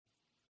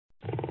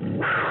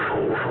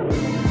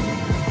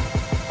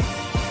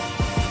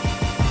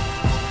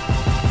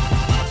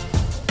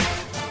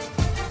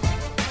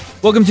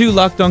Welcome to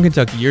Locked On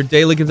Kentucky, your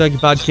daily Kentucky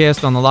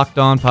podcast on the Locked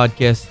On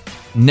Podcast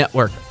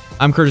Network.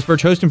 I'm Curtis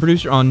Birch, host and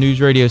producer on News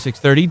Radio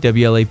 630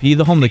 WLAP,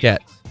 the home of the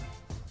Cats.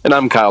 And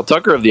I'm Kyle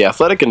Tucker of The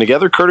Athletic, and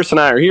together Curtis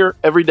and I are here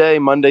every day,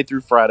 Monday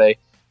through Friday,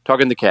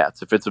 talking the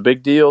Cats. If it's a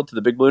big deal to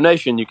the Big Blue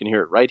Nation, you can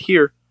hear it right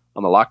here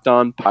on the Locked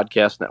On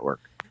Podcast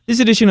Network.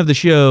 This edition of the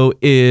show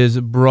is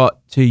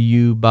brought to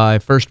you by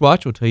First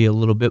Watch. We'll tell you a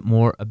little bit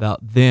more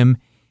about them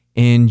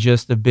in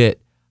just a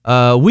bit.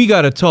 We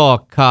got to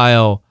talk,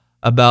 Kyle,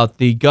 about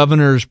the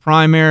governor's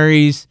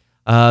primaries,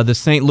 the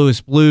St.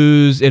 Louis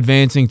Blues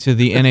advancing to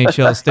the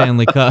NHL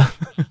Stanley Cup.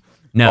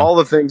 No. All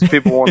the things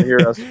people want to hear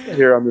us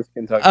here on this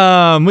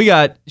Kentucky. We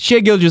got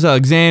Shai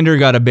Gilgeous-Alexander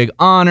got a big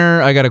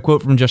honor. I got a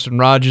quote from Justin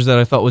Rogers that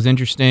I thought was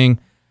interesting.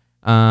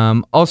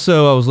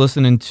 Also, I was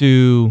listening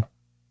to,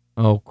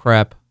 oh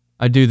crap,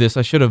 I do this.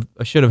 I should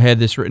have had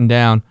this written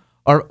down.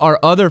 Our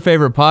other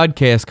favorite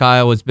podcast,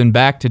 Kyle, has been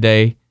back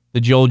today,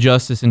 the Joel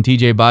Justice and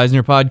TJ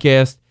Beisner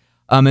podcast.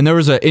 And there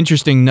was an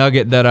interesting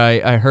nugget that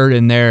I heard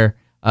in there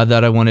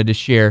that I wanted to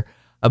share.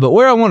 But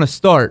where I want to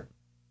start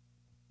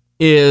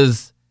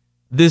is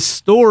this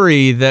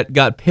story that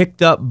got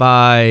picked up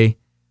by,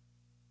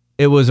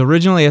 it was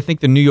originally, I think,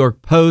 the New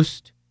York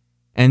Post,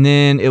 and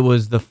then it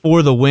was the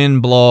For the Win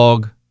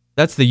blog.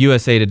 That's the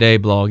USA Today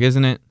blog,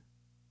 isn't it?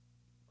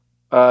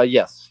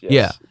 Yes.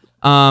 Yeah.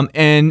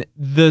 And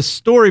the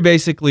story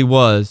basically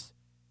was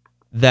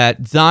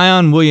that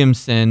Zion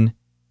Williamson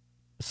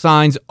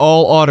signs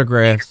all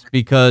autographs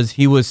because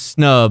he was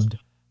snubbed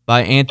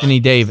by Anthony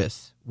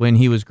Davis when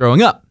he was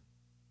growing up.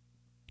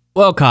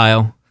 Well,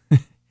 Kyle,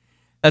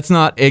 that's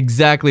not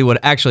exactly what,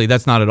 actually,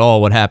 that's not at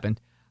all what happened.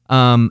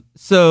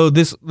 So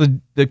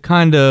the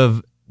kind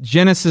of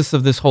genesis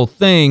of this whole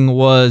thing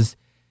was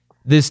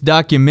this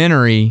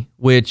documentary,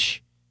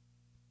 which,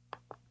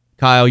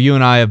 Kyle, you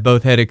and I have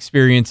both had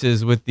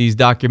experiences with these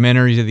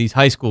documentaries of these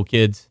high school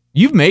kids.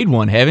 You've made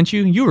one, haven't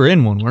you? You were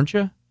in one, weren't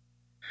you?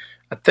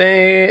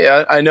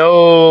 I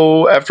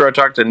know after I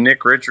talked to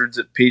Nick Richards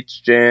at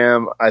Peach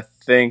Jam, I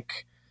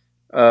think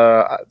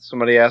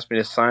somebody asked me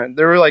to sign.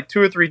 There were like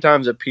 2 or 3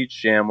 times at Peach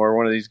Jam where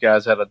one of these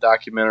guys had a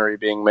documentary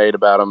being made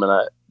about him,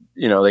 and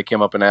they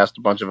came up and asked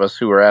a bunch of us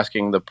who were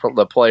asking the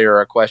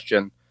player a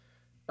question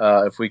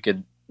if we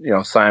could,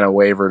 sign a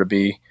waiver to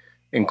be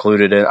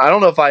included in. I don't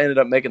know if I ended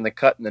up making the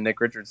cut in the Nick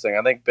Richards thing.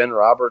 I think Ben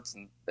Roberts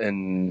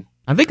and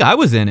I think I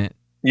was in it.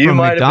 You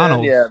might have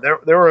been, yeah.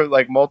 There were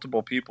like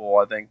multiple people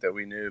I think that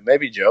we knew.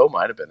 Maybe Joe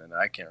might have been in it.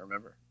 I can't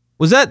remember.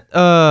 Was that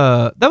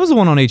that was the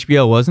one on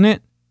HBO, wasn't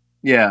it?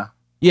 Yeah.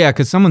 Yeah,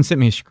 because someone sent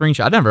me a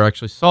screenshot. I never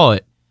actually saw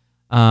it.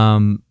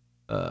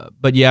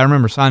 But yeah, I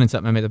remember signing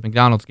something I made at the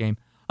McDonald's game.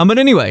 But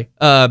anyway,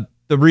 the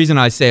reason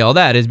I say all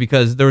that is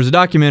because there was a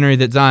documentary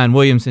that Zion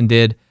Williamson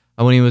did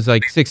when he was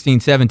like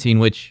 16, 17,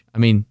 which, I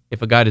mean,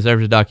 if a guy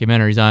deserves a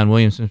documentary, Zion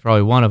Williamson is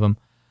probably one of them.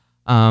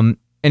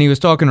 And he was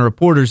talking to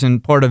reporters,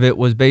 and part of it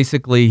was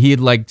basically he had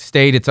like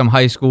stayed at some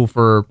high school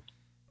for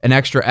an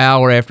extra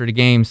hour after the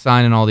game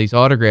signing all these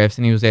autographs,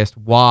 and he was asked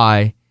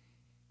why.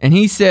 And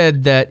he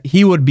said that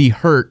he would be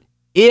hurt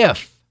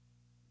if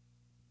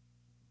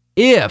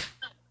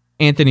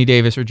Anthony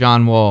Davis or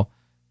John Wall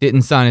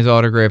didn't sign his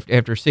autograph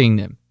after seeing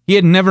them. He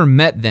had never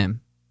met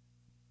them.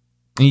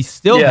 And he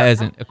still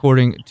hasn't,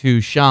 according to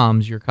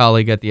Shams, your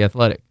colleague at The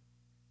Athletic.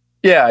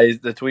 Yeah,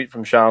 the tweet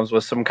from Shams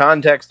was some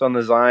context on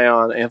the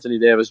Zion, Anthony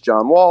Davis,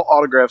 John Wall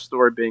autograph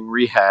story being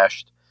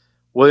rehashed.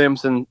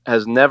 Williamson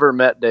has never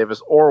met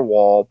Davis or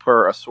Wall,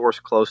 per a source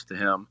close to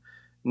him.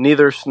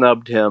 Neither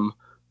snubbed him.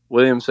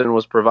 Williamson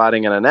was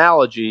providing an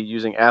analogy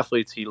using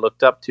athletes he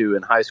looked up to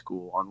in high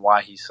school on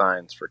why he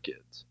signs for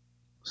kids.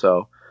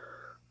 So,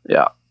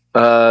 yeah,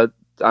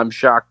 I'm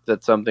shocked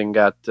that something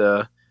got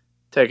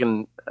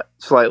taken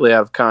slightly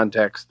out of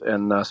context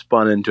and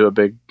spun into a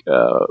big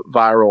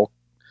viral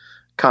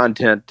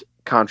content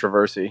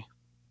controversy.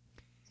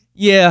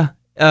 Yeah,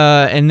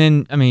 and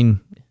then, I mean,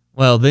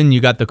 well, then you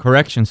got the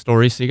correction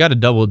story, so you got a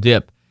double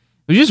dip.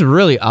 It was just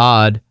really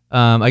odd.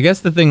 I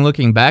guess the thing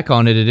looking back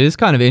on it, it is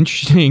kind of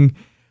interesting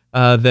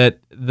that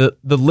the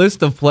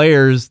list of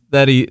players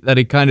that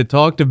he kind of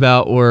talked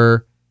about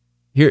were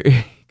here,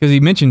 because he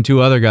mentioned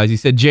 2 other guys. He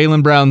said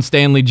Jaylen Brown,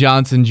 Stanley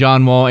Johnson,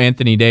 John Wall,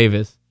 Anthony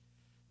Davis.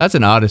 That's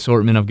an odd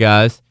assortment of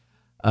guys.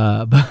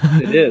 But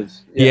it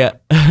is. Yeah.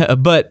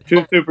 But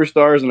 2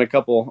 superstars and a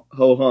couple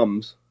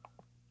ho-hums.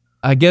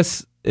 I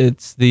guess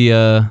it's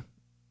a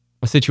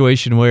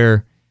situation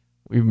where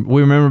we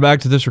remember back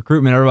to this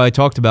recruitment. Everybody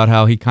talked about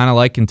how he kind of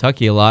liked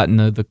Kentucky a lot, and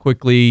the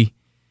Quickly,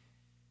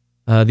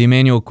 the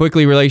Emmanuel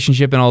Quickly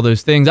relationship and all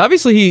those things.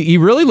 Obviously, he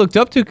really looked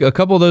up to a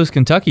couple of those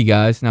Kentucky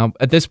guys. Now,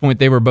 at this point,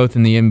 they were both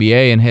in the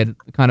NBA and had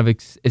kind of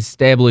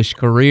established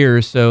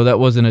careers, so that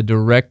wasn't a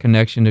direct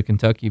connection to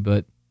Kentucky,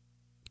 but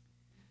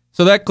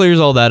so that clears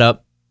all that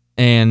up,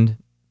 and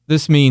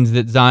this means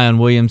that Zion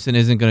Williamson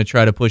isn't going to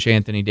try to push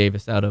Anthony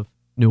Davis out of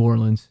New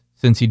Orleans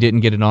since he didn't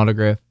get an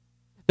autograph.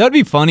 That would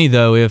be funny,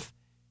 though, if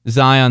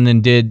Zion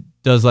then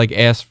does like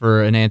ask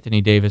for an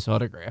Anthony Davis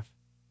autograph.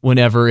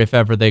 whenever, if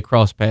ever, they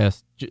cross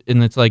paths.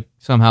 And it's like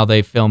somehow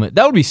they film it.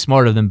 That would be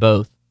smarter than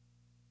both.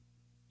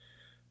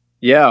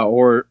 Yeah,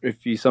 or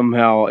if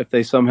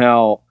they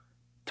somehow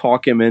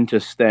talk him into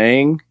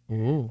staying,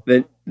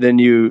 then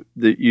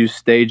you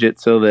stage it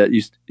so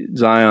that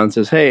Zion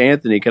says, "Hey,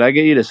 Anthony, could I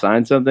get you to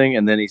sign something?"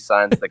 And then he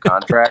signs the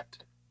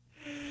contract.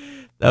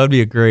 That would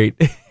be a great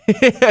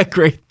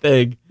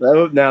thing.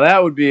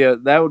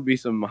 That would be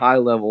some high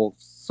level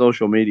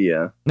social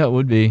media. That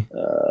would be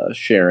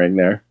sharing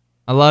there.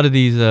 A lot of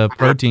these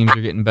pro teams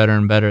are getting better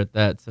and better at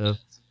that, so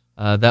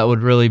that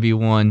would really be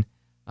one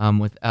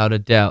without a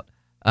doubt.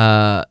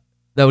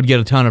 That would get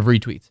a ton of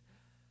retweets.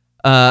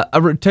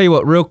 I'll tell you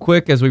what, real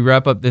quick, as we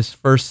wrap up this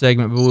first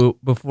segment,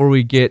 before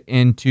we get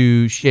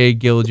into Shai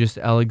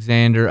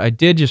Gilgeous-Alexander, I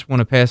did just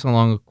want to pass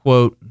along a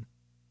quote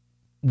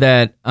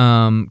that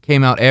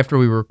came out after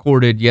we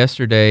recorded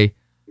yesterday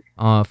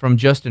from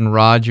Justin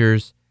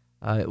Rogers.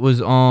 It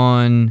was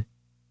on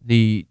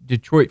the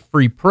Detroit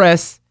Free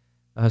Press,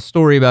 a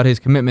story about his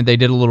commitment. They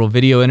did a little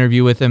video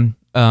interview with him.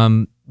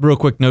 Real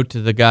quick note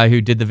to the guy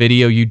who did the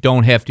video, you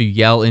don't have to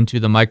yell into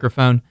the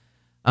microphone.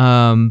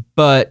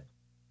 But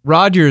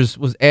Rogers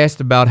was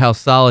asked about how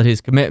solid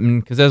his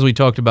commitment, because as we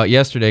talked about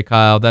yesterday,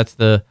 Kyle, that's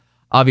the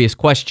obvious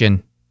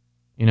question,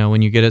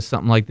 when you get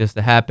something like this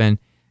to happen.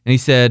 And he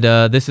said,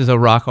 this is a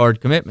rock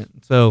hard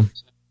commitment. So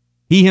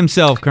he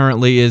himself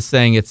currently is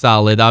saying it's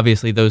solid.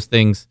 Obviously those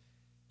things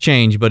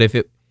change, but if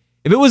it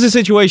was a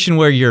situation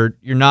where you're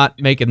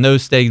not making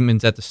those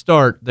statements at the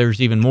start,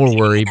 there's even more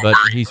worry, but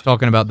he's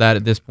talking about that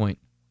at this point.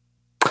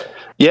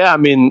 Yeah, I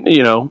mean,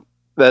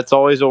 that's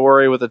always a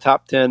worry with a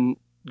top 10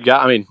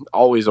 guy. I mean,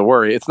 always a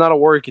worry. It's not a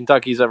worry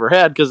Kentucky's ever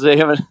had because they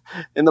haven't,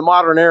 in the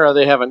modern era,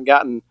 they haven't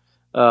gotten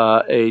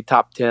a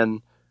top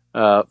 10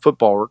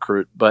 football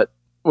recruit. But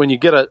when you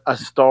get a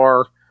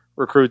star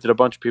recruit that a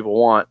bunch of people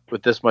want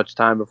with this much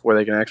time before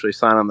they can actually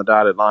sign on the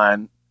dotted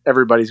line,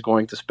 everybody's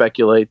going to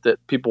speculate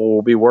that people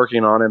will be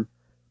working on him.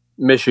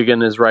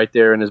 Michigan is right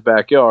there in his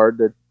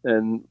backyard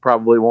and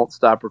probably won't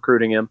stop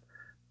recruiting him.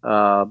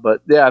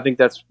 But yeah, I think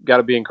that's got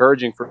to be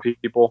encouraging for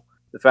people.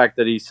 The fact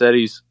that he said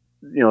he's,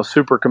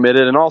 super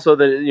committed, and also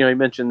that, he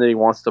mentioned that he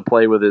wants to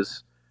play with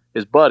his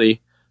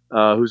buddy,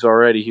 who's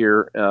already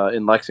here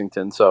in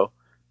Lexington. So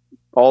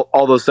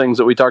all those things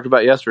that we talked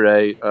about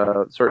yesterday,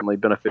 certainly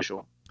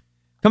beneficial.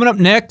 Coming up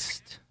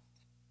next,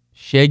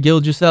 Shai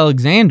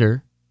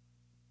Gilgeous-Alexander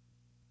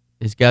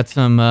has got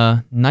some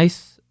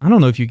nice, I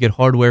don't know if you get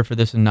hardware for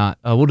this or not.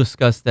 We'll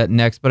discuss that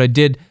next. But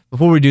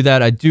before we do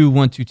that, I do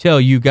want to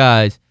tell you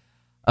guys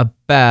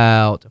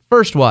about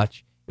First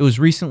Watch. It was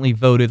recently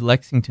voted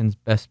Lexington's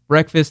best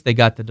breakfast. They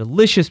got the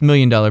delicious $1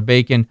 Million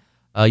Bacon.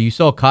 You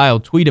saw Kyle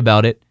tweet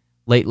about it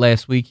late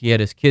last week. He had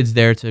his kids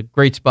there. It's a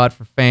great spot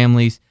for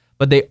families.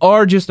 But they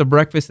are just a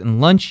breakfast and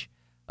lunch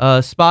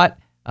spot.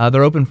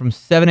 They're open from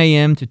 7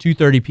 a.m. to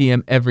 2:30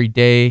 p.m. every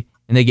day.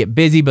 And they get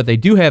busy, but they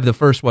do have the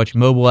First Watch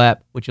mobile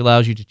app, which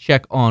allows you to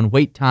check on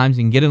wait times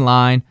and get in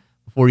line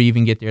before you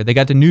even get there. They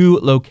got the new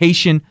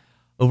location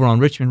over on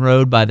Richmond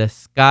Road by the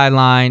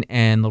Skyline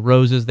and the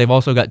Roses. They've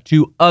also got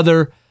 2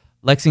 other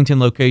Lexington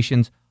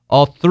locations.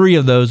 All 3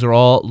 of those are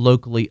all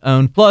locally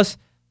owned. Plus,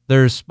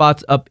 there's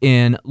spots up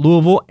in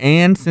Louisville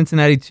and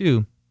Cincinnati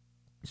too.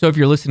 So if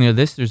you're listening to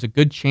this, there's a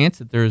good chance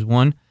that there's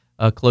one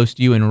close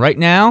to you. And right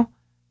now,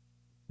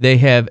 they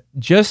have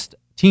just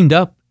teamed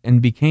up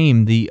and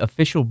became the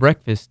official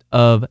breakfast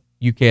of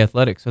UK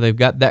Athletics. So they've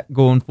got that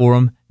going for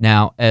them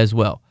now as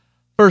well.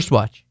 First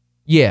Watch.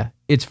 Yeah,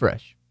 it's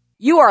fresh.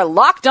 You are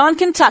Locked On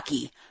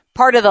Kentucky,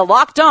 part of the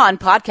Locked On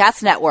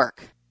Podcast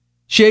Network.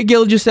 Shai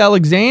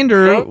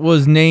Gilgeous-Alexander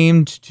was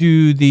named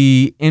to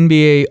the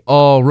NBA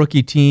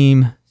All-Rookie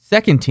Team,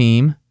 second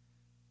team.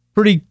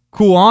 Pretty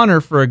cool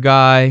honor for a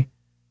guy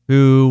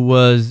who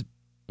was,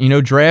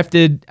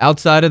 drafted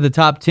outside of the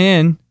top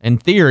 10. In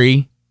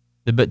theory,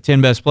 the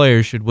 10 best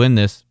players should win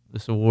this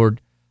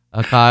award,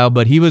 Kyle.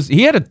 But I want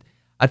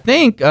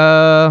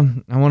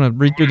to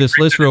read through this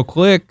list real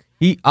quick.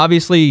 I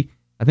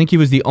think he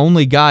was the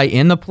only guy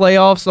in the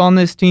playoffs on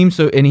this team,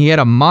 and he had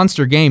a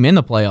monster game in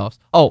the playoffs.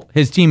 Oh,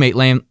 his teammate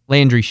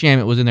Landry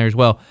Shamet was in there as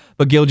well,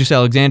 but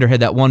Gilgeous-Alexander had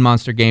that one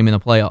monster game in the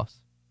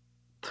playoffs.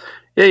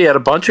 Yeah, he had a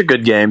bunch of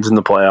good games in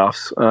the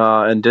playoffs,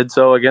 and did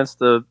so against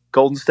the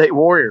Golden State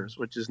Warriors,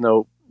 which is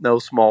no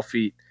small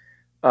feat.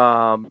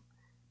 And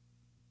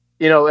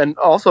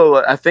also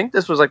I think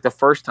this was like the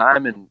first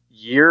time in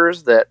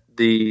years that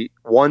the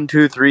 1,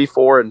 2, 3,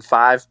 4, and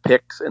 5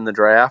 picks in the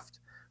draft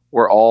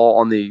were all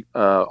on the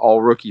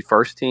all-rookie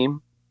first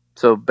team.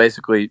 So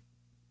basically,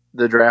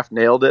 the draft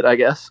nailed it, I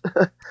guess.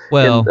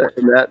 Well,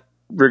 in that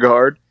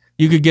regard,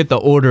 you could get the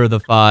order of the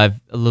 5,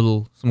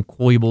 some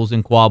quibbles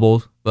and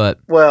quabbles, but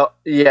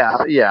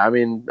yeah. I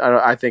mean,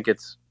 I think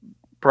it's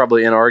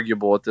probably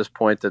inarguable at this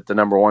point that the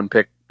number 1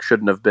 pick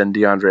shouldn't have been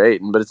DeAndre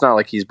Ayton, but it's not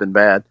like he's been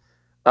bad.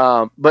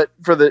 But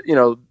for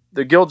the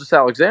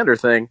Gilgeous-Alexander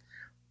thing,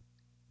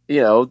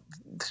 to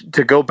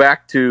go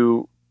back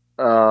to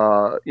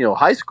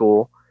high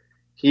school.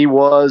 he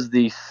was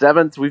the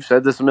 7th. We've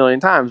said this a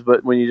million times,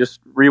 but when you just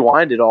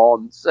rewind it all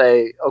and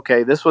say,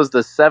 okay, this was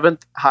the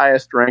 7th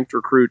highest ranked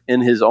recruit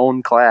in his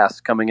own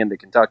class coming into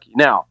Kentucky.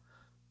 Now,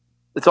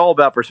 it's all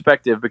about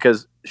perspective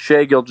because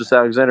Shai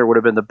Gilgeous-Alexander would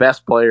have been the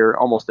best player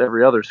almost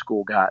every other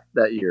school got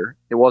that year.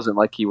 It wasn't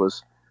like he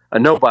was a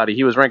nobody.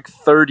 He was ranked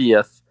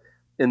 30th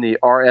in the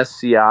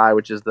RSCI,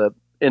 which is the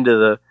end of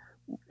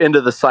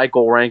the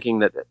cycle ranking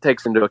that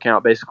takes into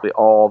account basically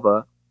all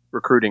the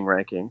recruiting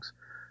rankings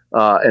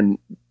and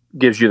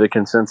gives you the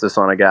consensus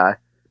on a guy.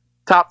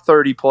 Top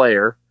 30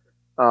 player.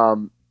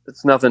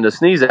 It's nothing to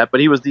sneeze at, but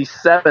he was the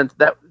 7th.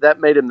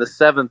 That made him the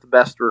 7th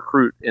best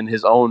recruit in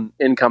his own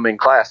incoming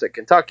class at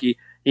Kentucky.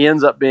 He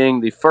ends up being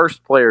the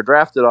first player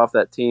drafted off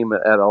that team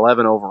at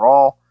 11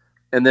 overall,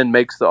 and then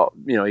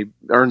he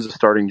earns a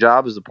starting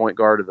job as the point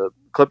guard of the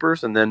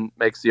Clippers, and then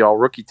makes the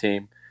all-rookie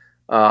team.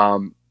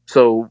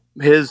 So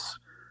his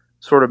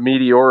sort of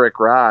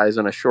meteoric rise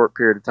in a short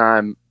period of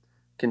time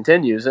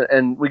continues.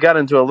 And we got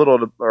into I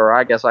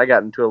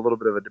got into a little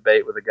bit of a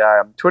debate with a guy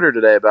on Twitter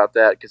today about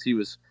that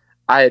because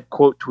I had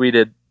quote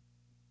tweeted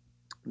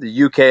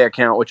the UK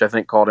account, which I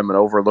think called him an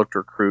overlooked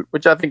recruit,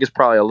 which I think is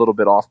probably a little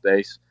bit off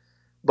base,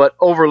 but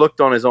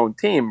overlooked on his own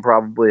team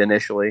probably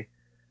initially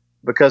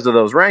because of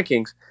those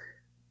rankings.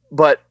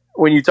 But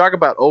when you talk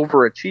about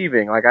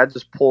overachieving, like I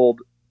just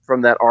pulled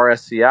from that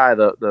RSCI,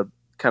 the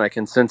kind of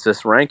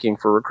consensus ranking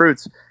for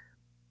recruits,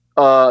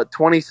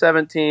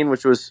 2017,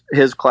 which was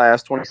his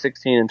class,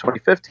 2016 and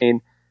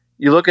 2015,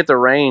 you look at the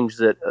range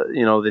that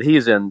that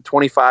he's in,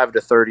 25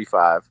 to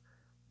 35,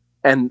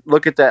 and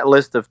look at that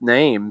list of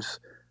names.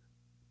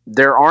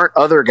 There aren't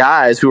other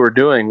guys who are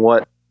doing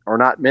what, or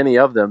not many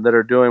of them that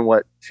are doing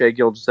what Shai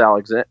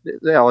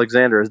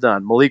Gilgeous-Alexander has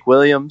done. Malik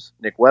Williams,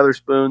 Nick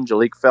Weatherspoon,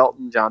 Jalik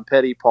Felton, John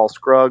Petty, Paul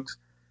Scruggs,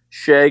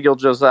 Shai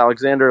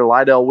Gilgeous-Alexander,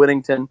 Lydell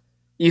Whittington,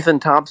 Ethan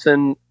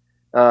Thompson,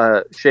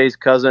 Shai's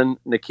cousin,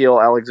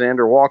 Nikhil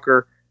Alexander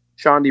Walker,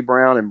 Shondi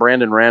Brown, and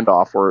Brandon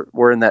Randolph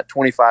were in that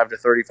 25 to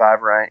 35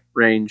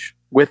 range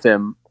with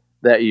him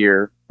that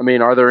year. I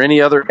mean, are there any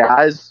other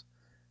guys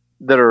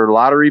that are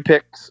lottery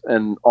picks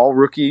and all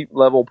rookie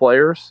level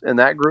players in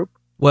that group?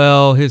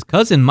 Well, his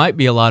cousin might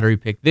be a lottery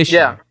pick this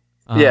year.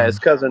 Yeah, his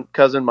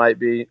cousin might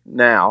be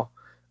now.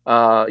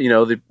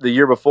 The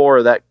year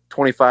before, that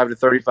 25 to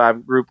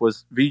 35 group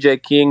was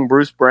VJ King,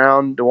 Bruce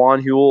Brown,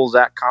 DeJuan Huell,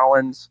 Zach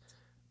Collins,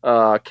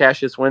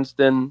 Cassius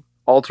Winston,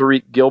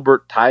 Alterique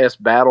Gilbert,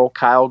 Tyus Battle,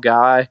 Kyle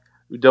Guy,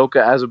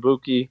 Udoka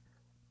Azubuike,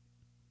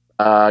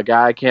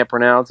 guy I can't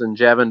pronounce, and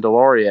Javin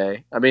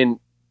DeLaurier. I mean,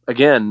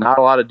 again, not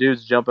a lot of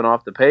dudes jumping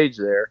off the page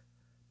there.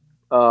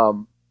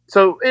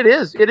 So it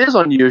is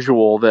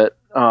unusual that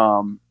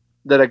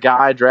a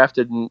guy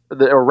drafted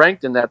or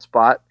ranked in that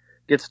spot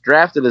gets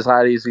drafted as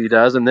high as he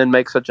does and then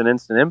makes such an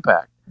instant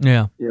impact.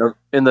 Yeah.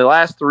 In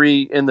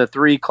the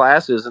three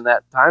classes in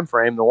that time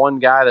frame, the one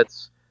guy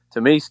that's to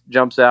me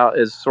jumps out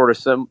is sort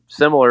of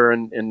similar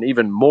and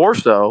even more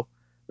so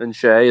than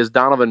Shai is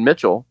Donovan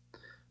Mitchell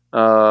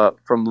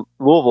from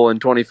Louisville in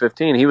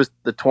 2015. He was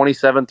the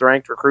 27th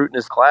ranked recruit in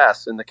his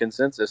class in the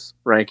consensus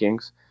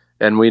rankings,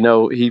 and we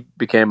know he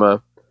became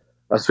a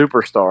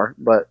superstar,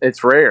 but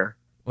it's rare.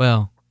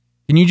 Well,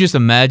 can you just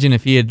imagine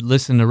if he had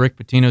listened to Rick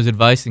Pitino's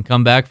advice and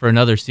come back for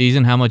another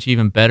season, how much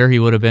even better he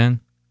would have been?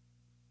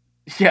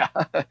 Yeah,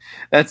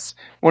 that's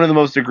one of the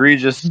most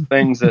egregious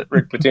things that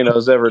Rick Pitino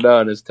has ever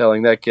done is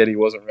telling that kid he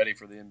wasn't ready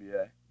for the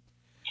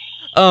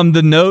NBA.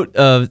 The note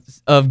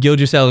of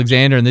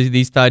Gilgeous-Alexander, and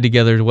these tied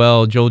together as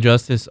well, Joel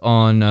Justice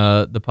on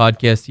the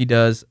podcast he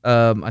does,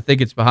 I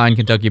think it's Behind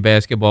Kentucky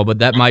Basketball, but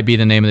that might be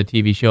the name of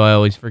the TV show. I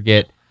always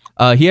forget.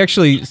 He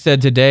actually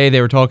said today they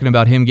were talking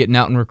about him getting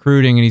out and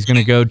recruiting, and he's going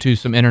to go to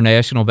some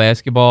international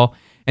basketball.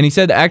 And he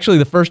said actually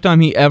the first time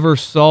he ever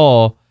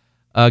saw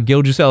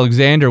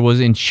Gilgeous-Alexander was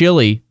in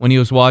Chile when he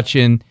was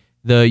watching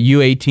the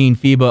U18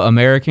 FIBA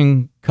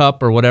American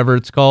Cup or whatever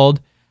it's called.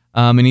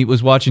 And he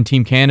was watching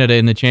Team Canada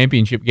in the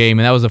championship game,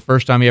 and that was the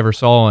first time he ever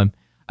saw him.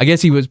 I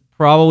guess he was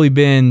probably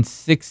been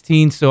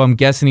 16, so I'm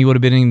guessing he would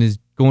have been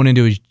going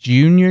into his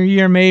junior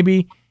year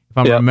maybe, if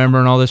I'm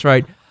remembering all this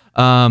right.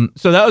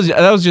 So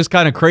that was just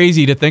kind of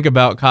crazy to think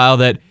about, Kyle,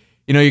 that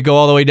you go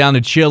all the way down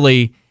to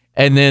Chile,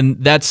 and then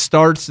that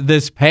starts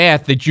this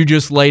path that you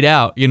just laid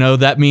out.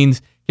 That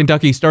means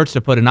Kentucky starts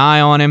to put an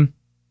eye on him.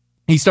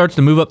 He starts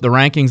to move up the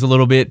rankings a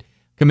little bit,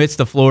 commits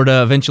to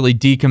Florida, eventually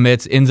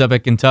decommits, ends up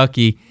at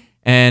Kentucky,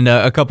 and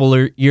a couple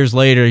of years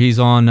later, he's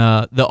on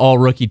the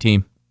all-rookie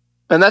team.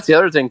 And that's the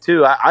other thing,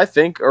 too. I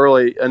think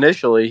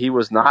initially, he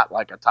was not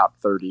like a top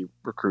 30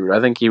 recruit.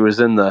 I think he was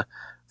in the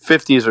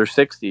 50s or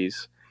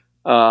 60s,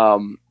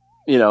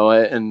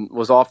 and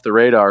was off the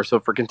radar. So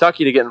for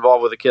Kentucky to get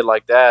involved with a kid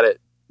like that,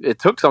 it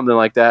took something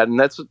like that. And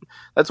that's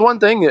one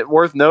thing that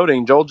worth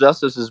noting. Joel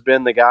Justice has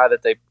been the guy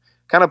that they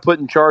kind of put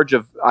in charge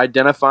of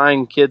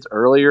identifying kids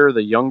earlier,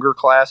 the younger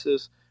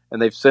classes,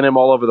 and they've sent him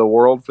all over the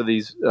world for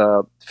these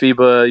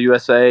FIBA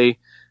USA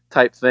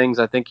type things.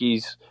 I think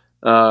he's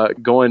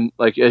going,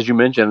 like as you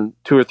mentioned,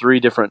 2 or 3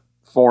 different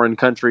foreign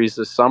countries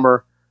this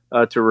summer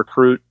to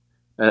recruit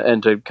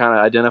and to kind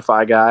of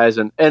identify guys.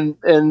 And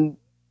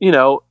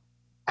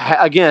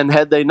again,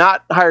 had they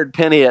not hired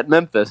Penny at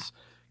Memphis,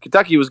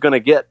 Kentucky was going to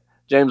get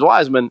James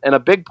Wiseman. And a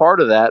big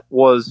part of that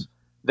was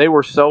they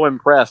were so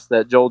impressed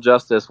that Joel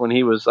Justice, when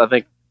he was, I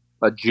think,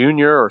 a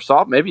junior or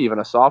maybe even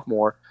a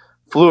sophomore,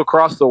 flew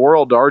across the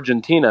world to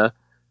Argentina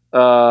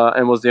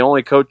and was the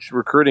only coach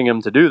recruiting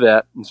him to do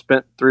that, and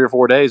spent 3 or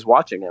 4 days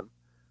watching him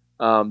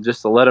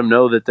just to let him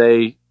know that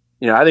they,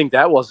 I think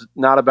that was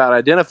not about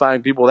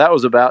identifying people. That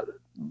was about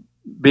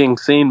being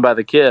seen by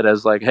the kid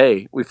as like,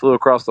 hey, we flew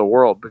across the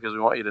world because we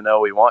want you to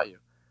know we want you.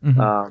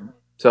 Mm-hmm.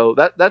 So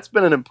that's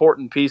been an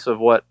important piece of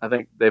what I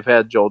think they've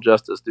had Joel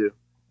Justice do.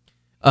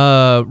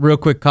 Real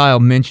quick, Kyle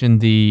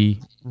mentioned the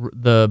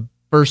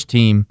first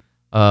team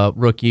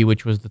rookie,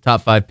 which was the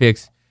top 5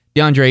 picks: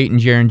 DeAndre Ayton,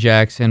 Jaren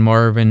Jackson,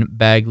 Marvin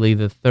Bagley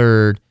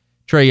III,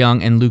 Trae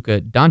Young, and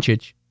Luka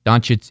Doncic.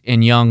 Doncic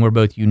and Young were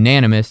both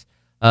unanimous.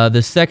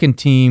 The second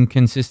team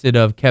consisted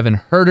of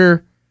Kevin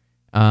Huerter,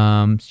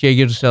 Shai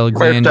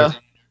Gilgeous-Alexander. Huerta.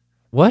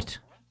 What?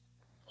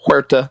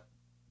 Huerta.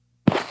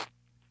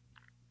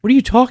 What are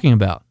you talking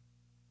about?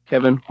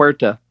 Kevin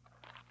Huerta.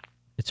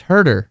 It's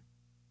Huerter,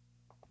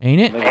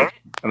 ain't it? I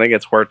think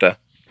it's Huerta.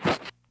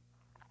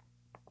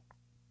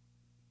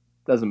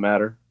 Doesn't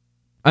matter.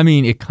 I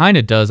mean, it kind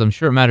of does. I'm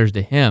sure it matters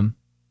to him.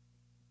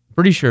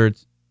 Pretty sure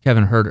it's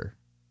Kevin Huerter.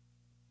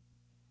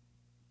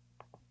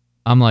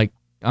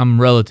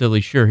 I'm relatively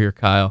sure here,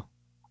 Kyle.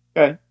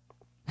 Okay.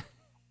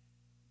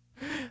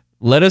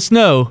 Let us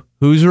know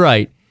who's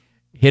right.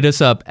 Hit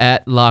us up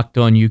at Locked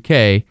On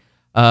UK.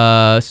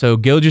 So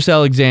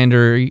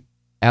Gilgeous-Alexander.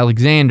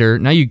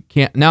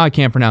 Now I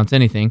can't pronounce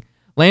anything.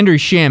 Landry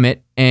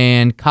Shamet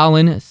and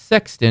Colin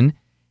Sexton,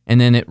 and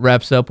then it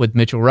wraps up with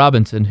Mitchell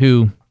Robinson,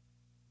 who,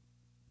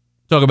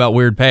 talk about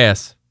weird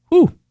pass.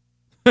 Whew.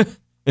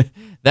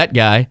 That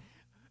guy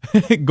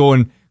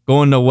going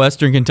to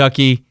Western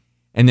Kentucky,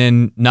 and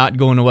then not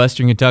going to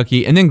Western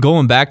Kentucky, and then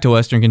going back to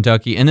Western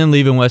Kentucky, and then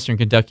leaving Western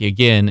Kentucky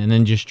again, and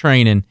then just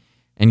training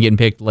and getting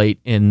picked late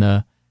in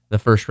the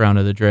first round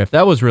of the draft.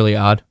 That was really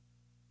odd.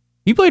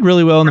 He played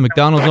really well in the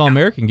McDonald's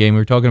All-American game. We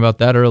were talking about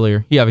that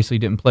earlier. He obviously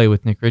didn't play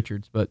with Nick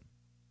Richards, but...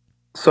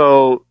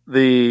 So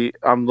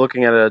I'm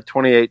looking at a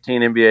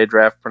 2018 NBA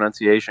draft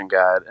pronunciation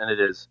guide, and it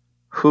is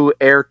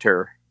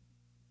Huerter.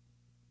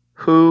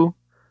 Who,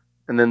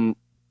 and then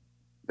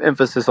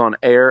emphasis on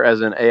air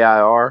as in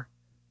AIR,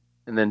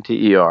 and then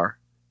TER.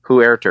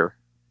 Huerter.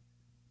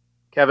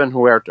 Kevin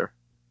Huerter.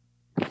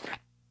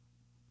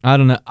 I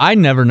don't know. I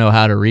never know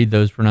how to read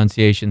those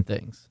pronunciation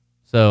things,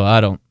 so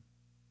I don't.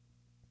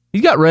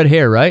 He's got red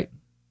hair, right?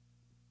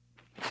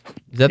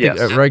 Is that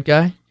the right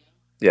guy?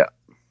 Yeah.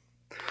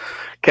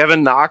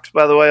 Kevin Knox,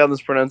 by the way, on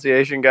this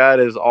pronunciation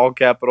guide is all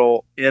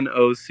capital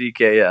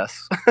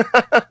Nocks.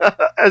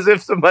 As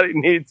if somebody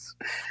needs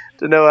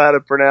to know how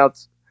to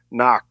pronounce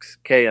Knox,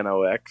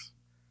 Knox.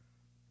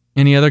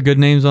 Any other good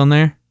names on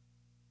there?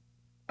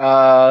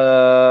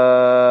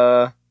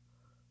 No.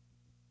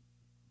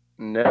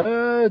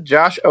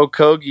 Josh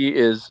Okogie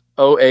is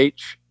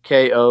Ohkogee.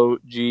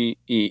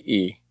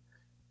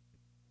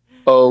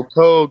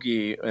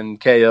 Okogie, and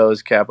KO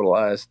is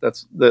capitalized.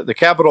 That's the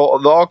capital.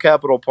 The all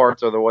capital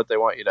parts are what they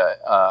want you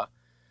to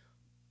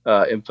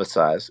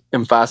emphasize.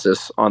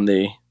 Emphasis on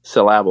the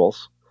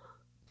syllables.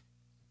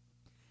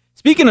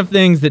 Speaking of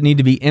things that need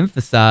to be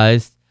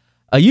emphasized,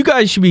 you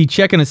guys should be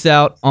checking us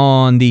out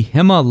on the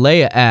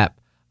Himalaya app.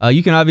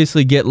 You can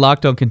obviously get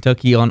Locked On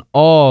Kentucky on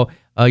all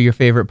your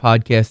favorite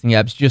podcasting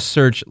apps. Just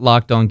search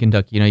Locked On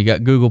Kentucky. You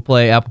got Google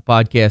Play, Apple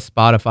Podcasts,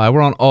 Spotify.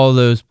 We're on all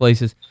those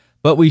places.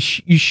 But you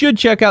should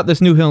check out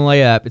this new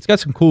Himalaya app. It's got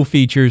some cool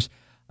features,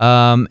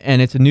 and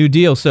it's a new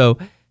deal. So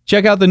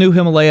check out the new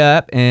Himalaya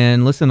app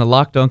and listen to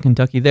Locked On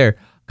Kentucky there.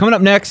 Coming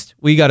up next,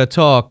 we got to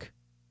talk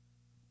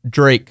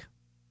Drake,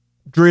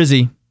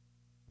 Drizzy,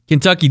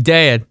 Kentucky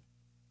Dad,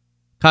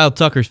 Kyle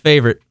Tucker's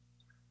favorite.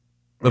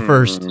 But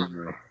first,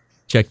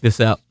 check this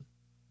out.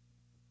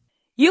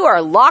 You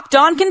are Locked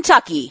On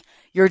Kentucky,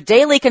 your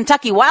daily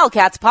Kentucky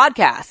Wildcats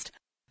podcast.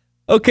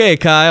 Okay,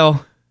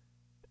 Kyle.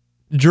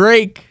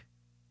 Drake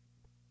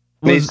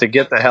needs to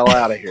get the hell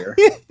out of here.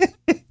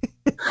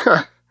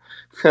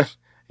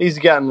 He's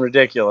gotten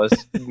ridiculous.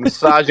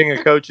 Massaging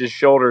a coach's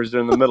shoulders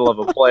in the middle of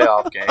a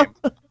playoff game.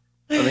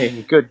 I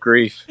mean, good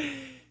grief.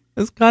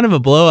 It's kind of a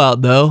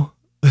blowout, though.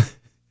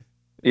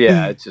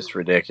 Yeah, it's just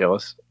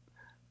ridiculous.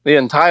 The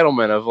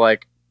entitlement of, I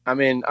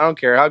don't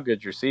care how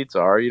good your seats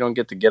are. You don't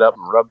get to get up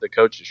and rub the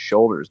coach's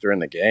shoulders during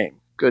the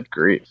game. Good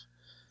grief.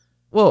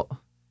 Well,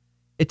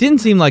 it didn't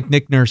seem like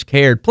Nick Nurse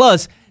cared.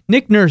 Plus,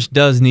 Nick Nurse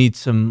does need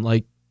some,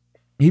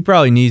 he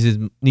probably needs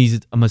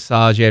a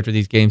massage after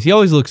these games. He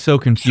always looks so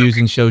confused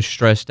and so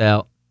stressed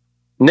out.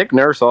 Nick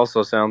Nurse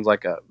also sounds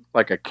like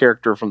a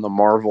character from the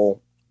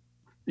Marvel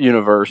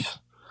universe.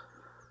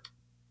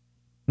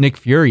 Nick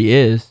Fury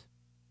is.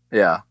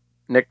 Yeah.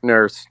 Nick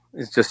Nurse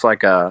is just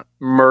like a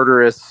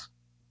murderous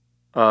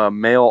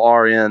male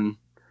RN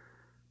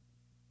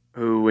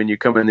who, when you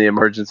come in the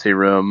emergency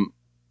room,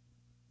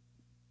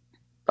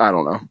 I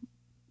don't know,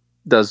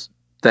 does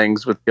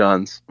things with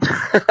guns.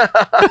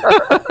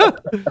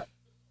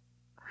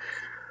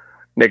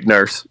 Nick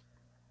Nurse.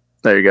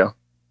 There you go.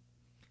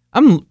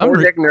 Or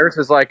Nick Nurse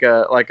is like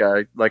a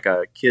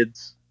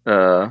kids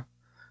a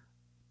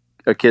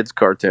kids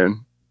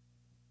cartoon.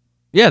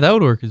 Yeah, that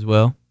would work as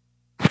well.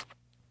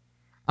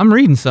 I'm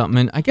reading something,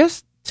 and I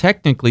guess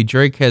technically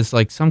Drake has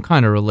like some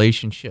kind of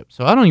relationship.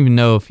 So I don't even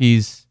know if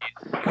he's.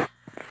 I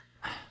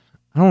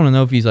don't want to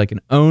know if he's like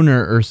an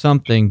owner or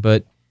something,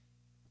 but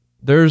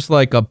there's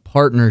like a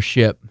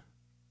partnership,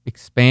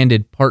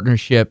 expanded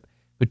partnership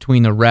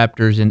between the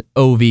Raptors and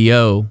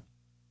OVO,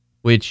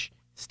 which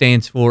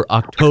stands for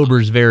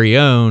October's Very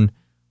Own,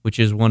 which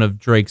is one of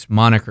Drake's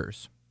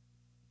monikers.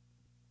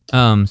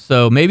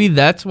 So maybe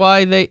that's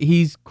why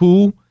he's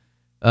cool,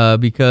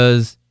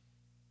 because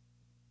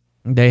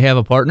they have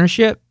a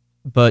partnership.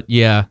 But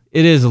yeah,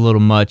 it is a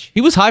little much.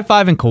 He was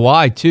high-fiving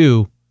Kawhi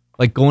too,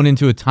 like going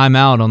into a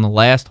timeout on the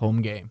last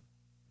home game.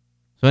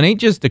 So it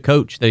ain't just the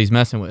coach that he's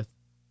messing with.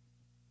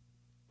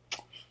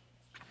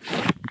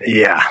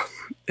 Yeah,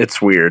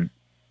 it's weird.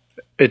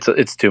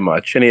 It's too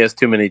much, and he has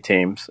too many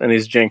teams, and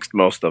he's jinxed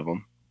most of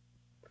them.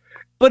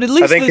 But at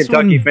least I think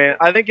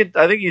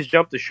I think he's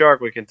jumped the shark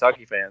with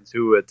Kentucky fans,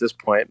 who at this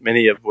point,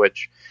 many of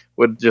which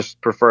would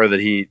just prefer that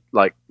he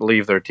like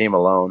leave their team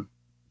alone.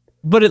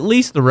 But at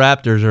least the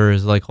Raptors are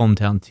his like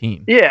hometown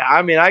team. Yeah,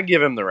 I mean, I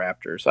give him the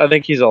Raptors. I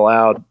think he's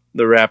allowed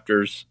the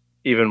Raptors,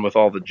 even with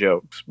all the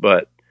jokes.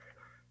 But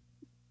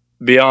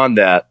beyond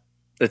that,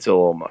 it's a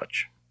little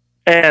much.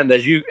 And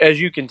as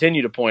you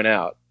continue to point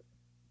out,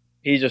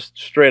 he just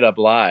straight up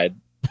lied.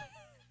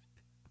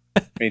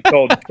 He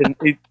told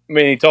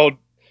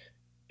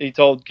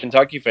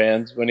Kentucky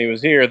fans when he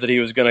was here that he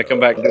was going to come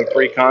back and do a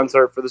free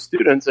concert for the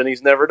students, and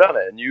he's never done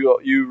it. And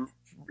you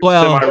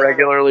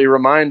semi-regularly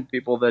remind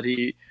people that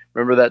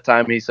remember that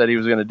time he said he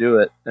was going to do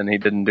it, and he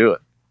didn't do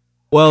it.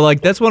 Well,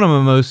 like that's one of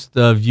my most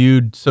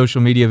viewed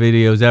social media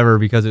videos ever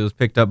because it was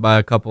picked up by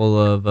a couple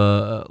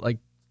of like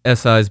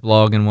SI's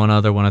blog and one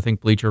other one, I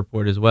think Bleacher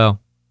Report as well.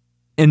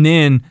 And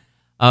then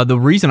the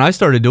reason I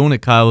started doing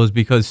it, Kyle, was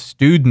because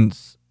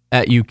students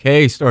at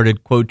UK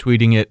started quote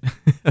tweeting it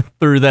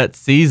through that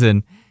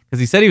season because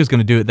he said he was going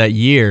to do it that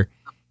year.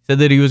 He said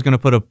that he was going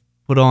to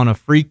put on a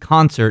free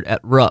concert at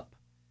Rupp.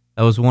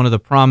 That was one of the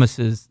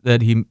promises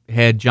that he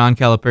had John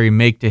Calipari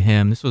make to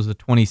him. This was the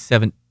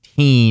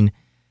 2017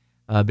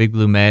 Big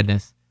Blue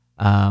Madness.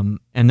 And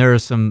there are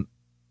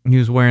he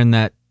was wearing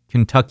that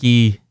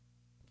Kentucky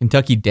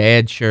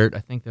Dad shirt. I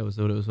think that was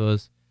what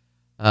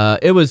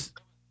it was.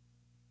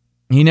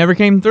 He never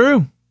came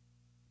through.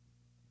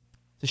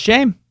 It's a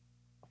shame.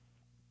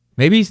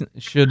 Maybe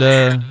should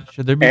there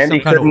be some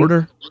kind of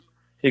order?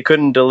 He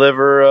couldn't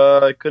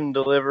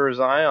deliver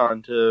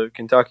Zion to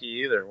Kentucky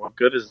either. What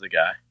good is the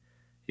guy?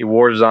 He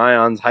wore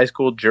Zion's high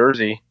school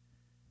jersey,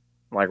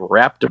 like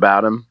rapped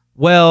about him.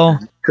 Well,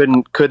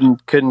 couldn't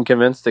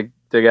convince the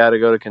guy to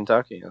go to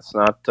Kentucky. It's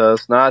not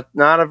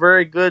a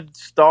very good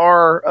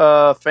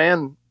star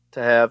fan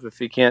to have if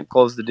he can't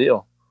close the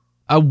deal.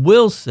 I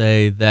will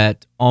say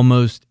that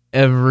almost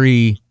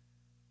every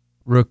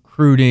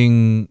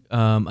recruiting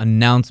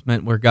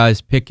announcement where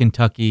guys pick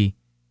Kentucky,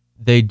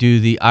 they do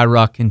the I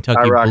Rock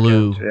Kentucky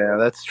Blue. Yeah,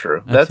 that's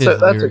true. That's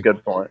a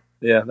good point.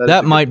 Yeah,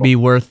 that might be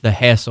worth the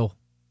hassle.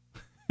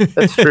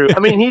 That's true.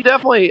 I mean, he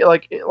definitely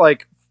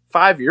like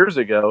 5 years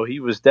ago, he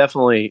was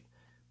definitely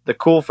the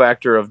cool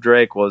factor of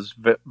Drake was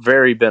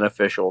very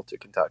beneficial to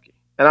Kentucky,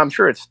 and I'm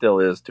sure it still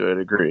is to a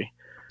degree.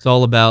 It's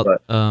all about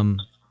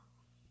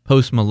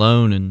Post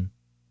Malone and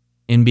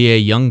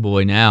NBA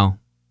YoungBoy now,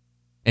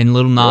 and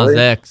Lil Nas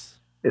X.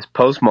 Is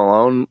Post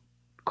Malone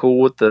cool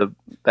with the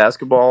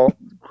basketball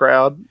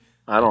crowd?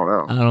 I don't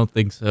know. I don't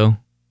think so.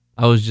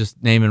 I was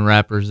just naming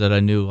rappers that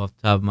I knew off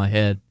the top of my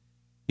head.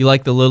 You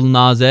like the Lil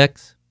Nas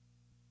X?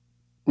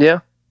 Yeah.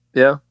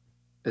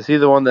 Is he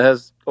the one that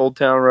has Old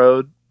Town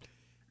Road?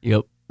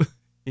 Yep.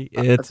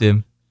 It's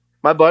him.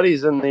 My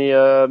buddy's in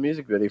the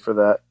music video for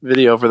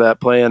that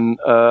playing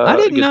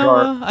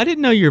guitar. I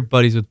didn't know you're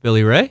buddies with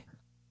Billy Ray.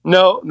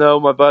 No,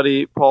 my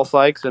buddy Paul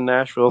Sykes in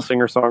Nashville,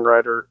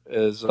 singer-songwriter,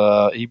 is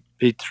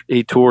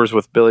he tours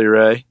with Billy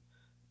Ray,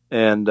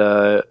 and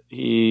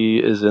he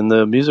is in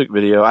the music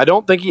video. I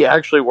don't think he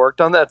actually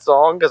worked on that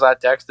song because I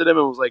texted him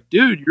and was like,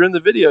 "Dude, you're in the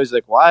video." He's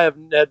like, "Well, I have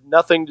had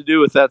nothing to do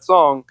with that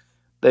song.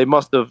 They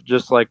must have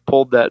just like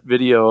pulled that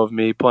video of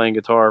me playing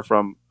guitar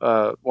from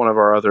one of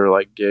our other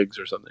like gigs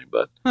or something."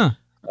 But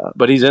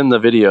he's in the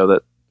video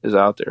that is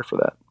out there for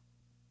that.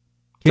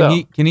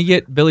 Can he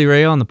get Billy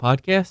Ray on the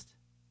podcast?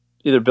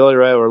 Either Billy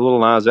Ray or Lil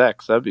Nas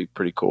X. That'd be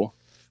pretty cool.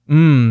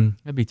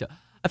 That'd be tough.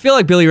 I feel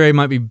like Billy Ray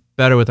might be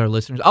better with our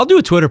listeners. I'll do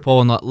a Twitter poll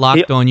on the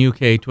Locked On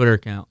UK Twitter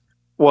account.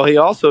 Well, he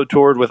also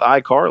toured with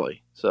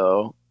iCarly,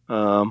 so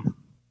I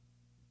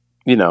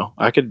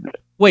could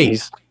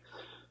wait.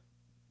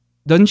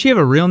 Doesn't she have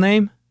a real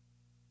name?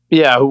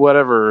 Yeah,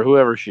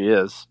 whoever she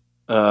is.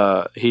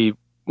 He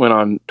went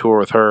on tour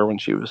with her when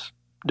she was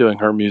doing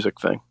her music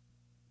thing.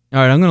 All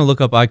right, I'm going to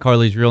look up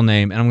iCarly's real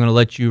name, and I'm going to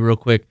let you real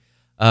quick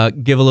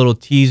give a little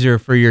teaser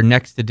for your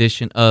next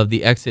edition of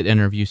the Exit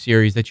interview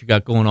series that you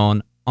got going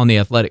on The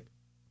Athletic.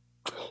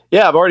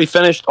 Yeah, I've already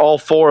finished all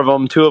 4 of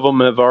them. 2 of them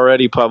have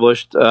already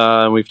published.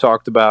 We've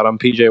talked about them.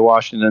 PJ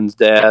Washington's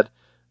dad,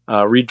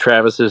 Reed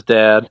Travis's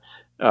dad,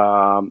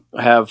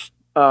 have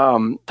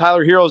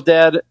Tyler Hero's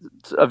dad.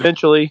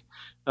 Eventually,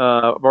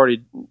 I've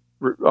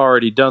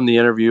already done the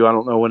interview. I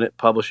don't know when it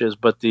publishes,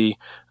 but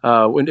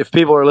if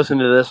people are listening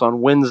to this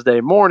on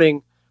Wednesday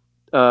morning,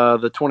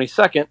 the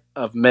 22nd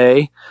of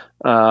May,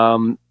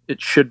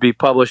 it should be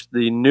published.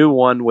 The new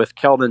one with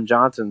Keldon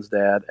Johnson's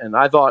dad, and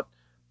I thought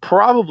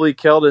probably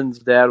Keldon's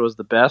dad was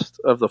the best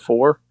of the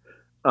 4.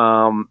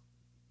 Some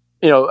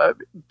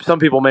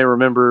people may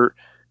remember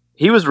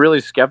he was really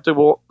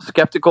skeptical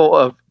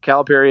of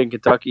Calipari in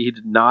Kentucky.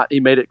 He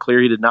made it clear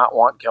he did not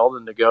want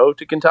Keldon to go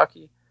to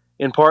Kentucky,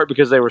 in part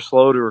because they were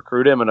slow to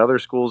recruit him and other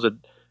schools had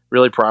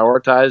really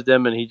prioritized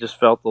him, and he just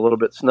felt a little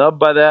bit snubbed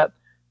by that.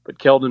 But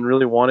Keldon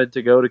really wanted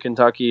to go to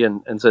Kentucky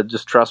and said,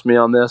 just trust me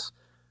on this.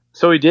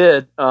 So he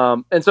did.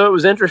 And so it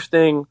was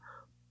interesting,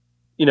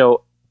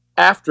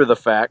 after the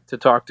fact, to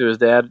talk to his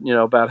dad,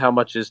 about how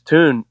much his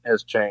tune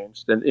has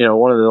changed. And,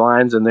 one of the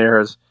lines in there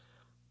is,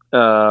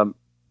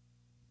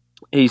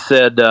 he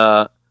said,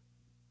 I'll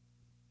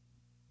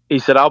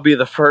be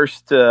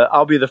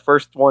the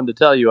first one to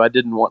tell you I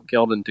didn't want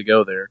Keldon to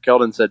go there.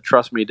 Keldon said,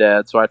 trust me,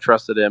 Dad. So I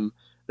trusted him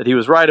that he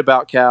was right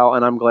about Cal,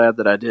 and I'm glad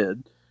that I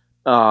did.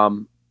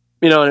 And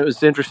it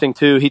was interesting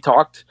too. He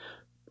talked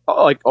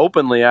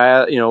openly.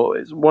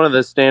 It's one of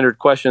the standard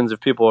questions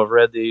if people have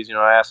read these.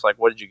 I asked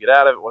what did you get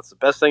out of it? What's the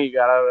best thing you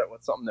got out of it?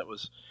 What's something that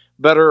was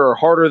better or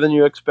harder than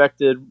you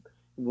expected?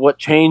 What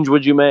change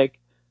would you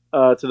make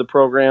to the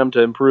program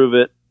to improve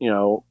it?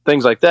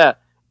 Things like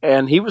that.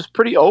 And he was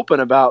pretty open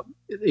about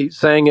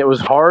saying it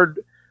was hard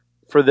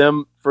for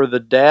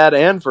the dad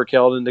and for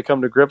Keldon to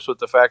come to grips with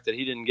the fact that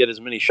he didn't get as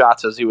many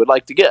shots as he would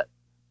like to get.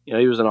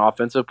 He was an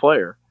offensive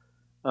player.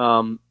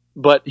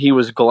 But he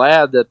was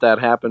glad that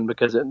happened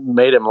because it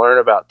made him learn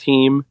about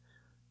team,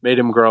 made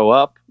him grow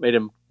up, made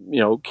him,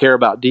 care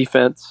about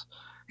defense.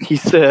 He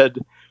said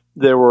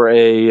there were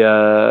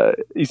a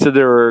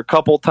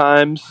couple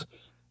times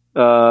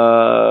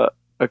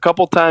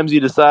he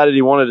decided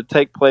he wanted to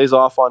take plays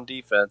off on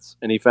defense,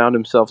 and he found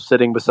himself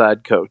sitting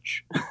beside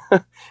coach.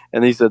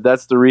 And he said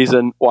that's the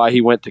reason why he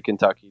went to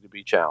Kentucky, to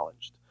be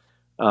challenged.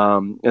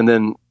 And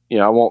then,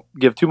 I won't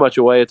give too much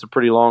away. It's a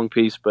pretty long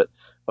piece, but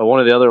one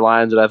of the other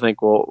lines that I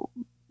think will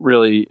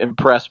really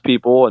impress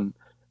people, and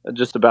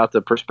just about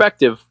the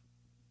perspective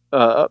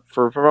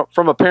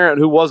from a parent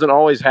who wasn't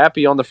always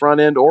happy on the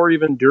front end or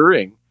even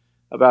during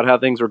about how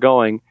things were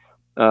going.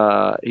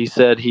 He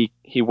said he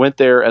went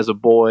there as a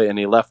boy and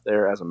he left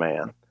there as a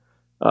man,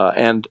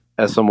 and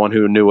as someone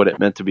who knew what it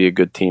meant to be a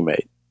good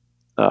teammate.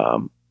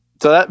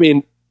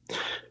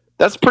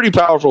 That's pretty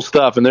powerful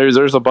stuff, and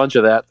there's a bunch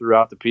of that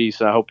throughout the piece.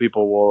 And I hope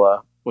people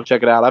will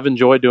check it out. I've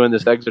enjoyed doing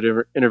this exit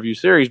interview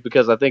series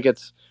because I think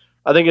it's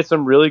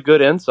some really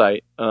good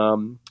insight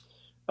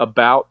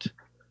about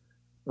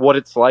what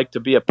it's like to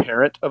be a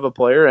parent of a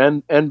player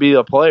and be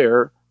a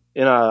player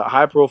in a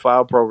high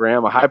profile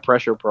program, a high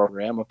pressure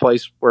program, a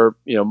place where,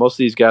 most of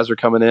these guys are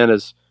coming in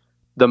as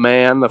the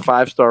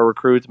 5-star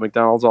recruits,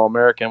 McDonald's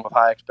All-American with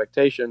high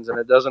expectations. And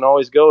it doesn't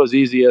always go as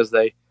easy as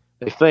they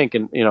think.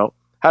 And,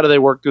 how do they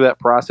work through that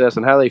process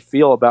and how they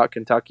feel about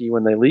Kentucky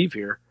when they leave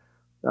here?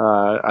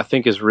 I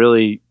think is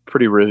really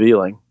pretty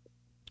revealing.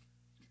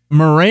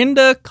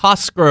 Miranda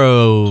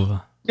Cosgrove.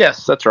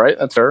 Yes, that's right.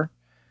 That's her.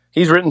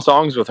 He's written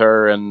songs with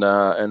her and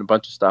a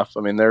bunch of stuff.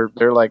 I mean, they're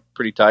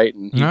pretty tight.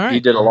 And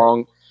he did a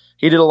long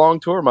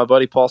tour. My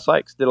buddy Paul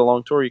Sykes did a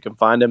long tour. You can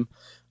find him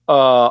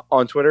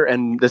on Twitter.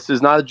 And this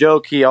is not a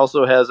joke. He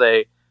also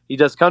he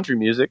does country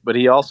music, but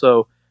he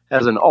also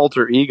has an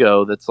alter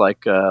ego that's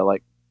like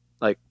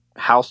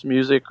house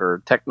music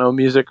or techno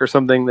music or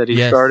something that he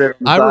started.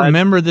 I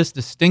remember this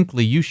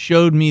distinctly. You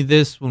showed me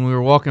this when we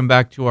were walking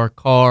back to our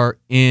car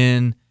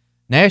in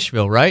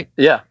Nashville, right?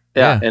 Yeah.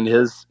 And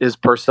his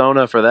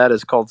persona for that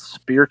is called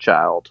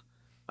Spearchild.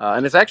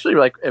 And it's actually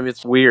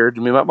it's weird.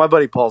 I mean, my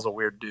buddy Paul's a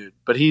weird dude,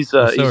 but he's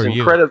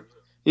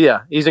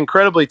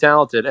incredibly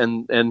talented.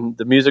 And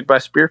the music by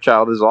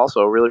Spearchild is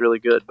also really, really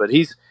good. But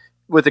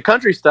with the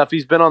country stuff,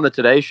 he's been on the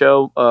Today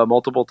Show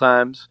multiple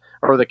times,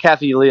 or the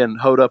Kathy Lee and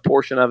Hoda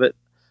portion of it.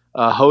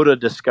 Hoda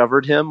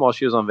discovered him while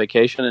she was on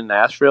vacation in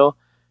Nashville.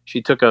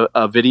 She took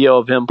a video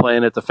of him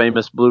playing at the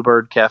famous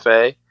Bluebird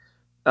Cafe,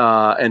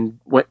 and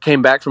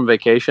came back from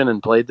vacation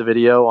and played the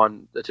video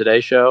on the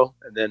Today Show,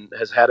 and then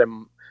has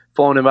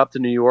flown him up to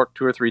New York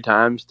 2 or 3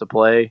 times to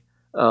play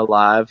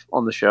live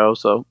on the show.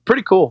 So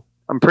pretty cool.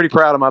 I'm pretty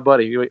proud of my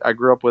buddy. I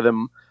grew up with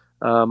him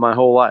my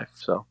whole life.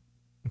 So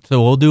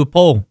we'll do a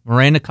poll: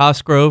 Miranda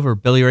Cosgrove or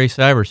Billy Ray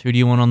Cyrus. Who do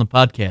you want on the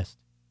podcast?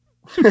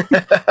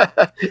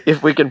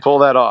 If we can pull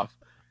that off.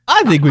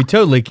 I think we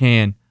totally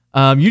can.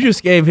 You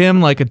just gave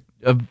him a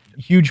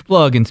huge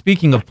plug. And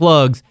speaking of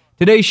plugs,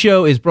 today's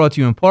show is brought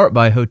to you in part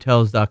by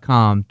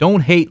Hotels.com.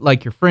 Don't hate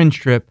like your friend's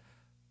trip.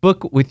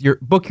 Book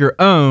your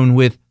own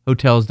with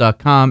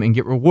Hotels.com and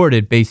get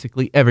rewarded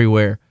basically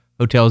everywhere.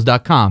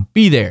 Hotels.com.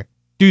 Be there.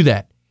 Do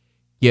that.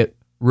 Get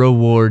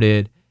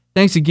rewarded.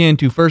 Thanks again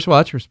to First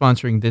Watch for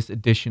sponsoring this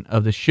edition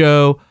of the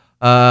show.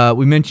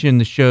 We mentioned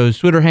the show's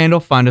Twitter handle.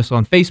 Find us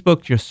on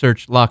Facebook. Just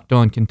search Locked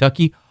On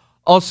Kentucky.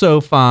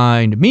 Also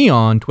find me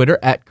on Twitter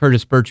at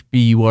Curtis Birch,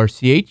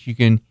 B-U-R-C-H. You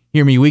can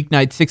hear me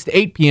weeknights 6 to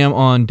 8 p.m.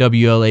 on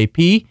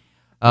WLAP.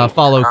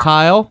 Follow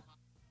Kyle.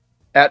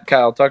 At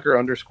Kyle Tucker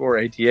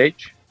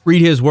 _ATH.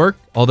 Read his work,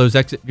 all those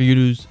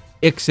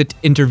exit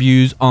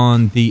interviews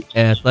on The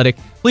Athletic.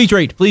 Please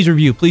rate, please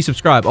review, please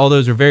subscribe. All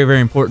those are very, very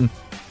important.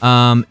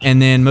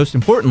 And then most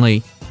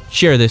importantly,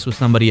 share this with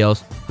somebody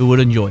else who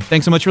would enjoy.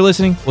 Thanks so much for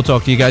listening. We'll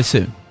talk to you guys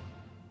soon.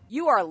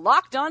 You are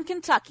Locked On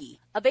Kentucky,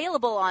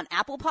 available on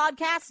Apple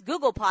Podcasts,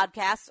 Google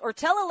Podcasts, or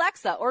tell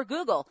Alexa or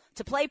Google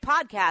to play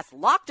podcast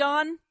Locked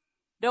On.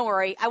 Don't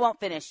worry, I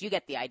won't finish. You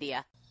get the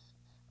idea.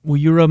 Will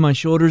you rub my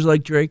shoulders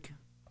like Drake?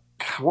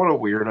 What a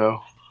weirdo.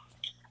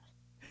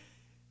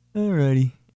 Alrighty.